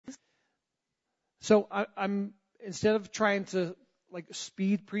So I'm instead of trying to like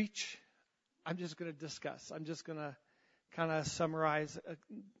speed preach, I'm just going to discuss. I'm just going to kind of summarize.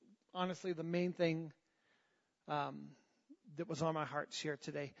 Honestly, the main thing that was on my heart to share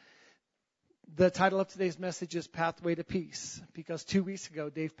today. The title of today's message is Pathway to Peace, because 2 weeks ago,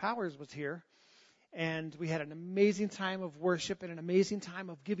 Dave Powers was here, and we had an amazing time of worship and an amazing time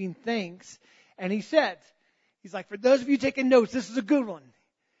of giving thanks. And he said, he's like, for those of you taking notes, this is a good one.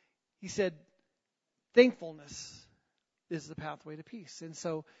 He said, thankfulness is the pathway to peace. And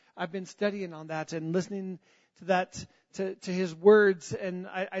so I've been studying on that and listening to that, to his words. And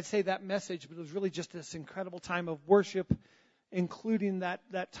I'd say that message, but it was really just this incredible time of worship, including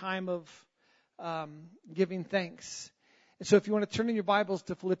that time of giving thanks. And so if you want to turn in your Bibles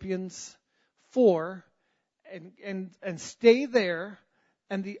to Philippians 4 and stay there,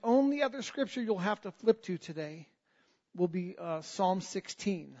 and the only other scripture you'll have to flip to today will be Psalm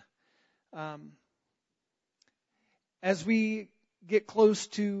 16. As we get close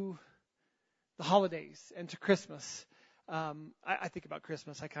to the holidays and to Christmas, I think about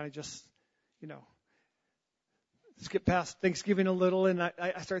Christmas. I kind of just, skip past Thanksgiving a little, and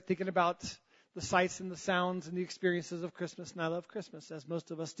I start thinking about the sights and the sounds and the experiences of Christmas, and I love Christmas, as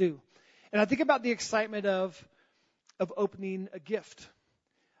most of us do. And I think about the excitement of opening a gift,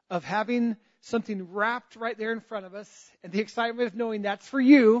 of having something wrapped right there in front of us, and the excitement of knowing that's for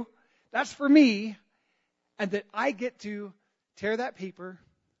you, that's for me, and that I get to tear that paper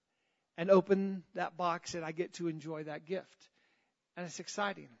and open that box, and I get to enjoy that gift. And it's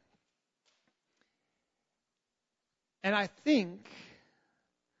exciting. And I think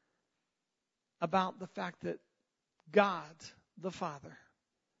about the fact that God, the Father,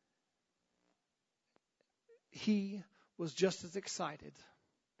 He was just as excited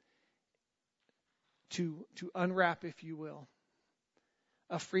to unwrap, if you will,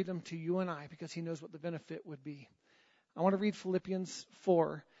 a freedom to you and I, because He knows what the benefit would be. I want to read Philippians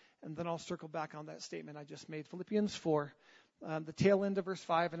 4, and then I'll circle back on that statement I just made. Philippians 4, the tail end of verse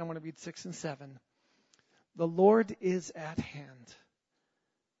 5, and I want to read 6 and 7. The Lord is at hand.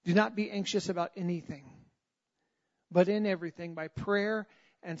 Do not be anxious about anything, but in everything, by prayer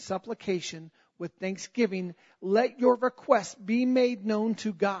and supplication, with thanksgiving, let your requests be made known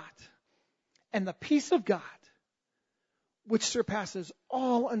to God. And the peace of God, which surpasses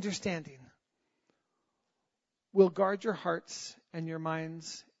all understanding, will guard your hearts and your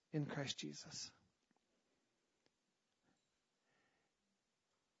minds in Christ Jesus.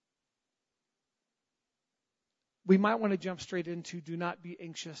 We might want to jump straight into do not be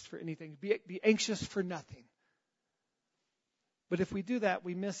anxious for anything. Be anxious for nothing. But if we do that,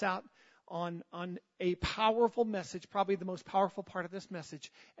 we miss out on a powerful message, probably the most powerful part of this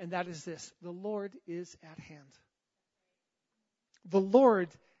message, and that is this: the Lord is at hand. The Lord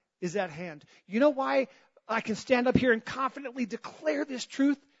is at hand. You know why I can stand up here and confidently declare this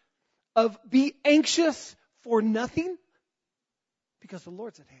truth of be anxious for nothing? Because the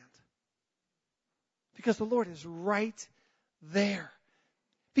Lord's at hand. Because the Lord is right there.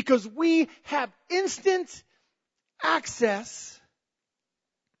 Because we have instant access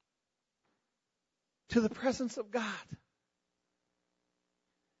to the presence of God.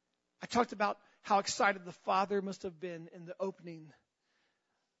 I talked about how excited the Father must have been in the opening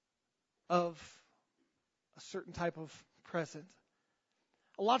of a certain type of present.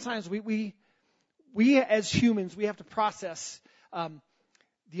 A lot of times we as humans, we have to process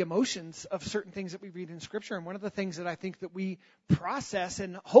the emotions of certain things that we read in Scripture. And one of the things that I think that we process,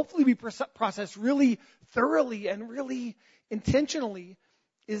 and hopefully we process really thoroughly and really intentionally,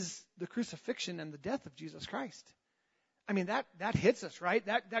 is the crucifixion and the death of Jesus Christ. I mean, that hits us, right?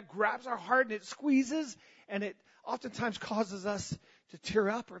 That grabs our heart and it squeezes, and it oftentimes causes us to tear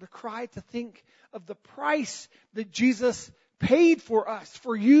up or to cry, to think of the price that Jesus paid for us,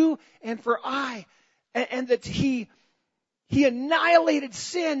 for you and for I, and that He annihilated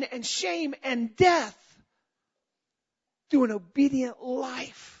sin and shame and death through an obedient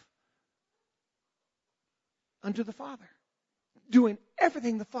life unto the Father, doing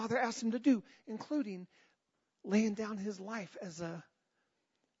everything the Father asked Him to do, including laying down His life as a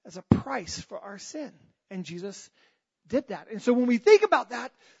price for our sin. And Jesus did that. And so when we think about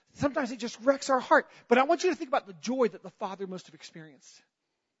that, sometimes it just wrecks our heart. But I want you to think about the joy that the Father must have experienced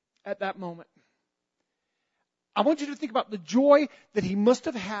at that moment. I want you to think about the joy that He must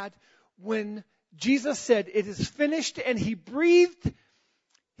have had when Jesus said, "It is finished," and He breathed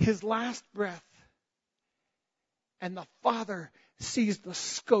His last breath. And the Father sees the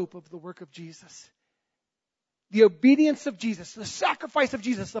scope of the work of Jesus. The obedience of Jesus, the sacrifice of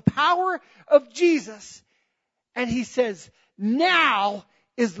Jesus, the power of Jesus. And He says, now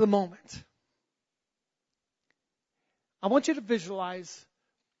is the moment. I want you to visualize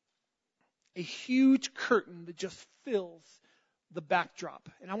a huge curtain that just fills the backdrop.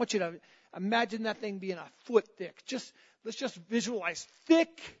 And I want you to imagine that thing being a foot thick. Let's just visualize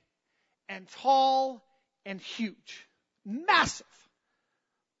thick and tall and huge. Massive.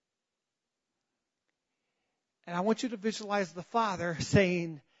 And I want you to visualize the Father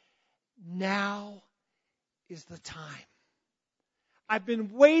saying, now is the time. I've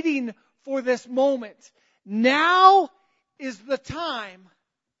been waiting for this moment. Now is the time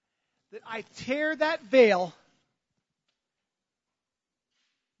that I tear that veil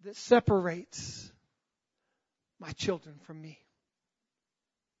that separates my children from me.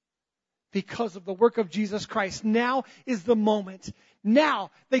 Because of the work of Jesus Christ, now is the moment.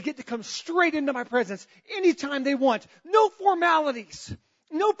 Now they get to come straight into my presence anytime they want. No formalities.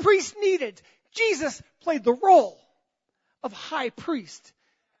 No priest needed. Jesus played the role of high priest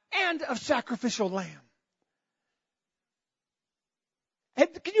and of sacrificial lamb.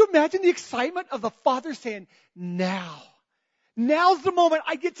 And can you imagine the excitement of the Father saying, now's the moment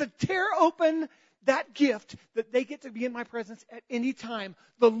I get to tear open that gift that they get to be in my presence at any time.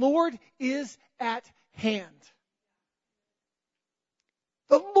 The Lord is at hand.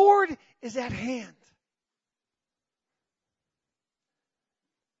 The Lord is at hand.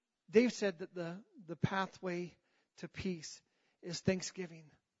 Dave said that the pathway to peace is thanksgiving.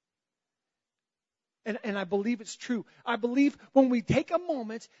 And I believe it's true. I believe when we take a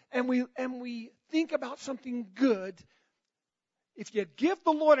moment and we think about something good, if you give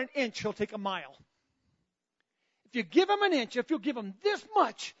the Lord an inch, He'll take a mile. If you give Him an inch, if you'll give Him this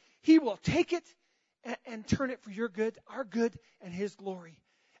much, He will take it and turn it for your good, our good, and His glory.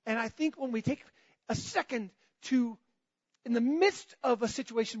 And I think when we take a second to, in the midst of a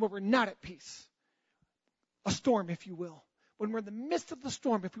situation where we're not at peace, a storm, if you will, when we're in the midst of the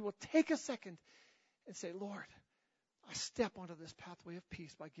storm, if we will take a second and say, Lord, I step onto this pathway of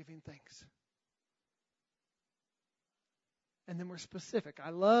peace by giving thanks. And then we're specific. I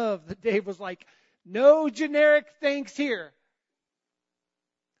love that Dave was like, no generic thanks here.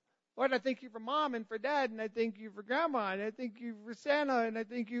 Lord, I thank you for Mom and for Dad, and I thank you for Grandma, and I thank you for Santa, and I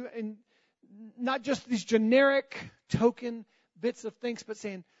thank you, and not just these generic token bits of thanks, but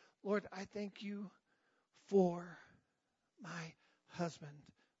saying, Lord, I thank you for my husband,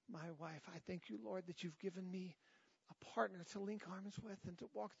 my wife. I thank you, Lord, that you've given me a partner to link arms with and to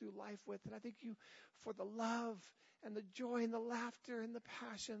walk through life with. And I thank you for the love and the joy and the laughter and the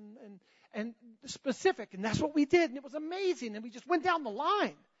passion and the specific. And that's what we did. And it was amazing. And we just went down the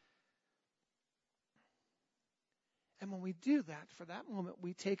line. And when we do that, for that moment,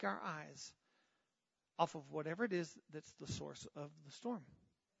 we take our eyes off of whatever it is that's the source of the storm.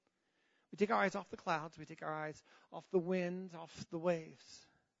 We take our eyes off the clouds. We take our eyes off the winds, off the waves.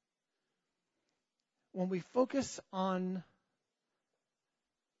 When we focus on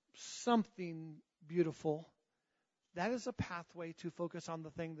something beautiful, that is a pathway to focus on the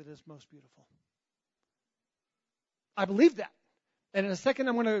thing that is most beautiful. I believe that. And in a second,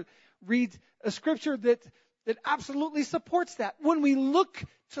 I'm going to read a scripture that absolutely supports that. When we look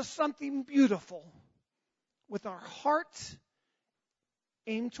to something beautiful with our heart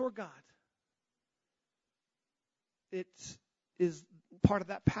aimed toward God, it is part of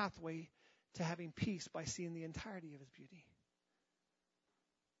that pathway to having peace by seeing the entirety of His beauty.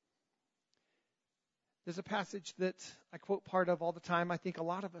 There's a passage that I quote part of all the time. I think a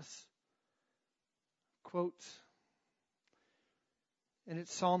lot of us quote, and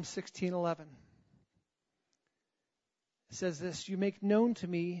it's Psalm 16:11. It says this, you make known to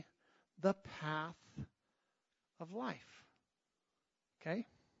me the path of life. Okay?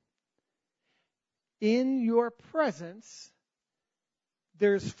 In your presence,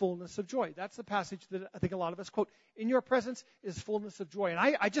 there's fullness of joy. That's the passage that I think a lot of us quote. In your presence is fullness of joy. And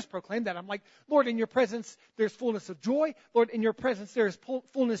I just proclaimed that. I'm like, Lord, in your presence, there's fullness of joy. Lord, in your presence, there's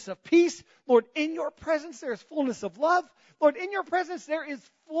fullness of peace. Lord, in your presence, there's fullness of love. Lord, in your presence, there is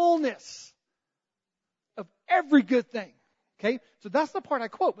fullness of every good thing. Okay? So that's the part I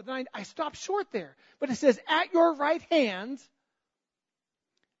quote. But then I stop short there. But it says, at your right hand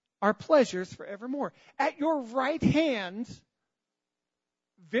are pleasures forevermore. At your right hand,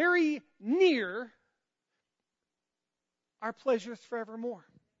 very near, are pleasures forevermore.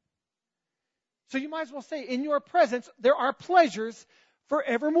 So you might as well say, in your presence, there are pleasures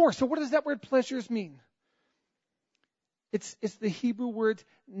forevermore. So what does that word pleasures mean? It's the Hebrew word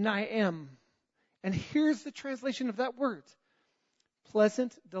naim. And here's the translation of that word.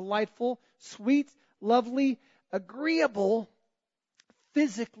 Pleasant, delightful, sweet, lovely, agreeable,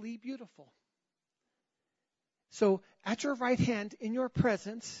 physically beautiful. So at your right hand, in your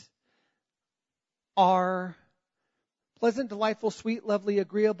presence, are pleasant, delightful, sweet, lovely,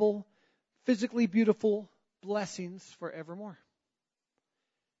 agreeable, physically beautiful blessings forevermore.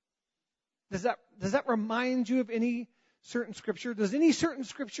 Does that remind you of any certain scripture? Does any certain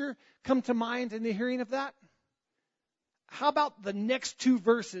scripture come to mind in the hearing of that? How about the next two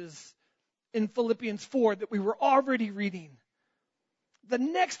verses in Philippians 4 that we were already reading? The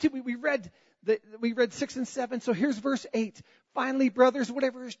next two, we read 6 and 7. So here's verse 8. Finally, brothers,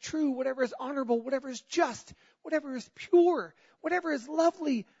 whatever is true, whatever is honorable, whatever is just, whatever is pure, whatever is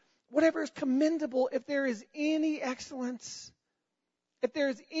lovely, whatever is commendable, if there is any excellence, if there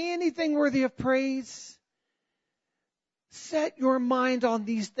is anything worthy of praise, set your mind on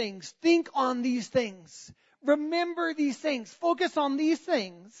these things. Think on these things. Remember these things. Focus on these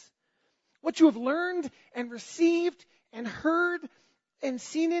things. What you have learned and received and heard and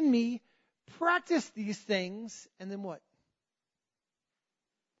seen in me, practice these things, and then what?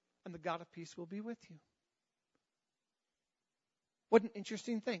 And the God of peace will be with you. What an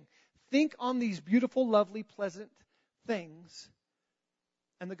interesting thing. Think on these beautiful, lovely, pleasant things,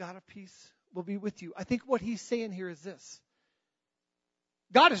 and the God of peace will be with you. I think what he's saying here is this.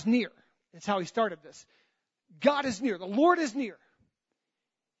 God is near. That's how he started this. God is near. The Lord is near.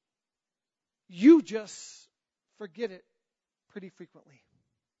 You just forget it pretty frequently.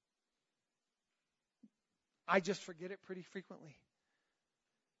 I just forget it pretty frequently.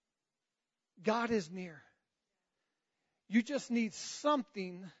 God is near. You just need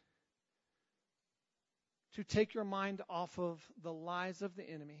something to take your mind off of the lies of the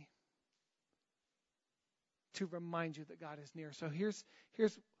enemy to remind you that God is near. So here's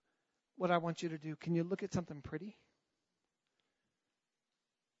what I want you to do. Can you look at something pretty?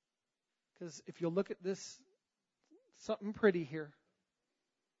 Because if you'll look at this, something pretty here,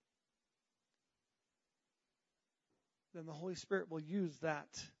 then the Holy Spirit will use that.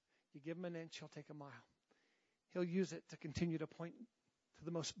 You give him an inch, he'll take a mile. He'll use it to continue to point to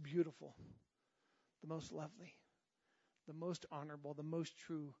the most beautiful, the most lovely, the most honorable, the most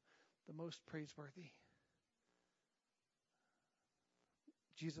true, the most praiseworthy.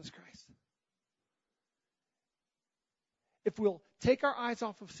 Jesus Christ. If we'll take our eyes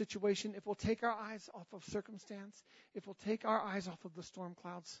off of situation, if we'll take our eyes off of circumstance, if we'll take our eyes off of the storm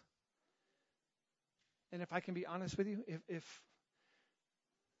clouds, and if I can be honest with you, if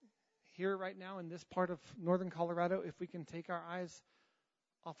here right now in this part of northern Colorado, if we can take our eyes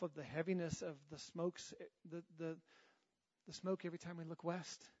off of the heaviness of the smokes, the smoke every time we look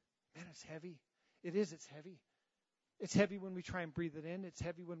west, man, it's heavy. It is, it's heavy. It's heavy when we try and breathe it in. It's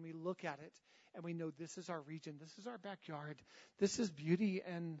heavy when we look at it and we know this is our region. This is our backyard. This is beauty,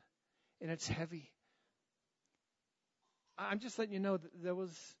 and it's heavy. I'm just letting you know that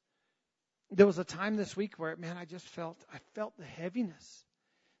there was a time this week where, man, I felt the heaviness.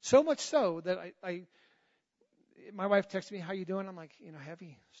 So much so that my wife texted me, "How you doing?" I'm like,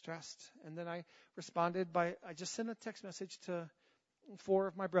 heavy, stressed. And then I responded I just sent a text message to 4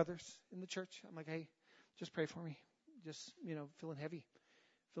 of my brothers in the church. I'm like, "Hey, just pray for me. Just, feeling heavy,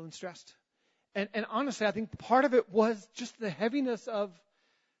 feeling stressed." And honestly, I think part of it was just the heaviness of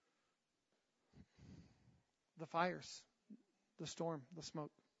the fires, the storm, the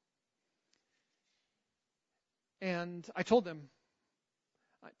smoke. And I told them,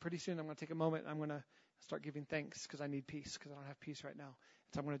 pretty soon I'm going to take a moment and I'm going to start giving thanks because I need peace, because I don't have peace right now.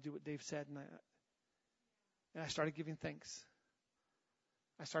 So I'm going to do what Dave said, and I started giving thanks.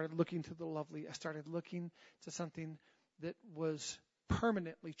 I started looking to the lovely. I started looking to something that was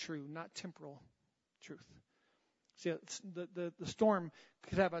permanently true, not temporal truth. See, the storm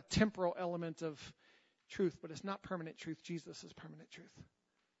could have a temporal element of truth, but it's not permanent truth. Jesus is permanent truth.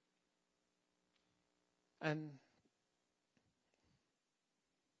 And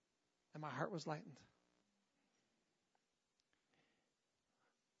my heart was lightened.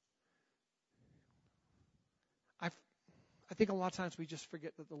 I think a lot of times we just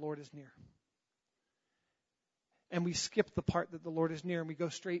forget that the Lord is near. And we skip the part that the Lord is near, and we go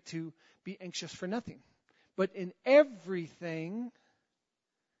straight to be anxious for nothing. But in everything,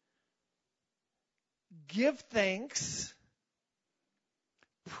 give thanks,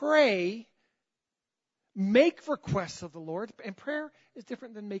 pray, make requests of the Lord. And prayer is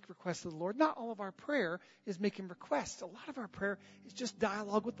different than make requests of the Lord. Not all of our prayer is making requests. A lot of our prayer is just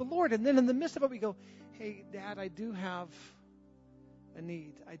dialogue with the Lord. And then in the midst of it, we go, "Hey, Dad, I do have a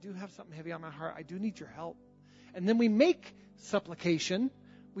need. I do have something heavy on my heart. I do need your help." And then we make supplication.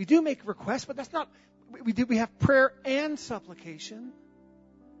 We do make requests, but that's not, we have prayer and supplication.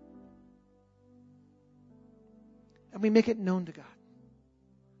 And we make it known to God.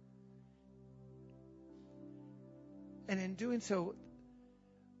 And in doing so,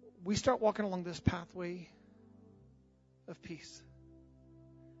 we start walking along this pathway of peace.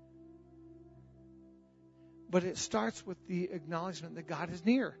 But it starts with the acknowledgement that God is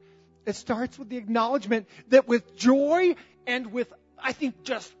near. It starts with the acknowledgement that with joy and with, I think,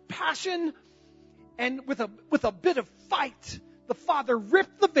 just passion and with a bit of fight, the Father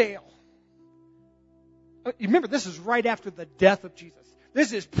ripped the veil. You remember, this is right after the death of Jesus.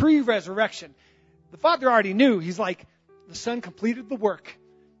 This is pre-resurrection. The Father already knew. He's like, the Son completed the work.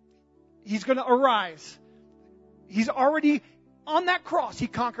 He's going to arise. He's already on that cross. He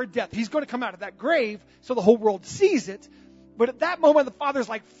conquered death. He's going to come out of that grave so the whole world sees it. But at that moment, the Father's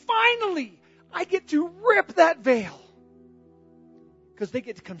like, finally, I get to rip that veil. Because they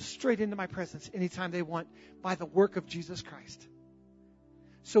get to come straight into my presence anytime they want by the work of Jesus Christ.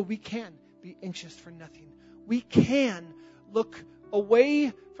 So we can be anxious for nothing. We can look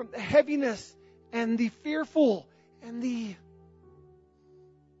away from the heaviness and the fearful and the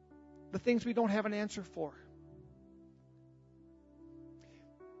things we don't have an answer for.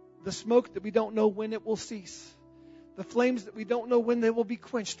 The smoke that we don't know when it will cease. The flames that we don't know when they will be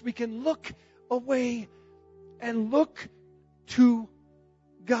quenched. We can look away and look to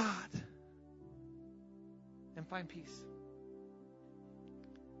God and find peace.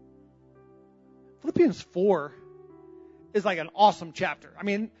 Philippians 4 is like an awesome chapter. I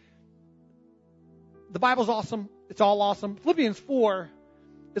mean, the Bible's awesome. It's all awesome. Philippians 4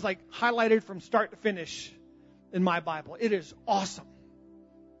 is like highlighted from start to finish in my Bible. It is awesome.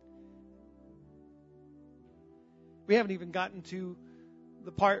 We haven't even gotten to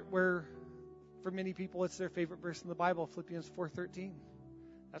the part where, for many people, it's their favorite verse in the Bible, Philippians 4:13.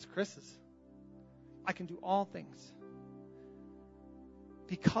 That's Chris's. I can do all things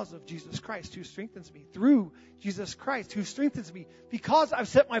because of Jesus Christ who strengthens me. Through Jesus Christ who strengthens me. Because I've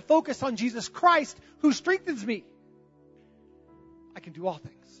set my focus on Jesus Christ who strengthens me. I can do all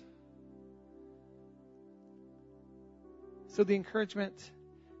things. So the encouragement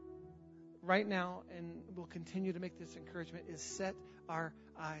right now, and we'll continue to make this encouragement, is set our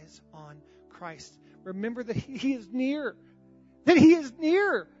eyes on Christ. Remember that He is near. That He is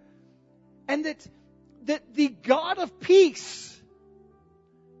near. And that the God of peace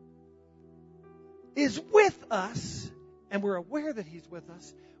is with us, and we're aware that He's with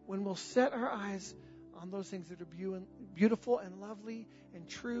us when we'll set our eyes on those things that are beautiful and lovely and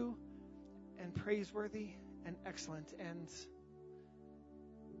true and praiseworthy and excellent. And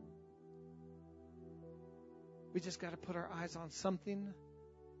we just got to put our eyes on something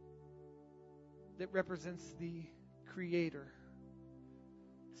that represents the Creator.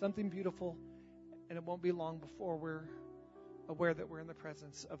 Something beautiful, and it won't be long before we're aware that we're in the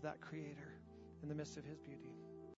presence of that Creator in the midst of His beauty.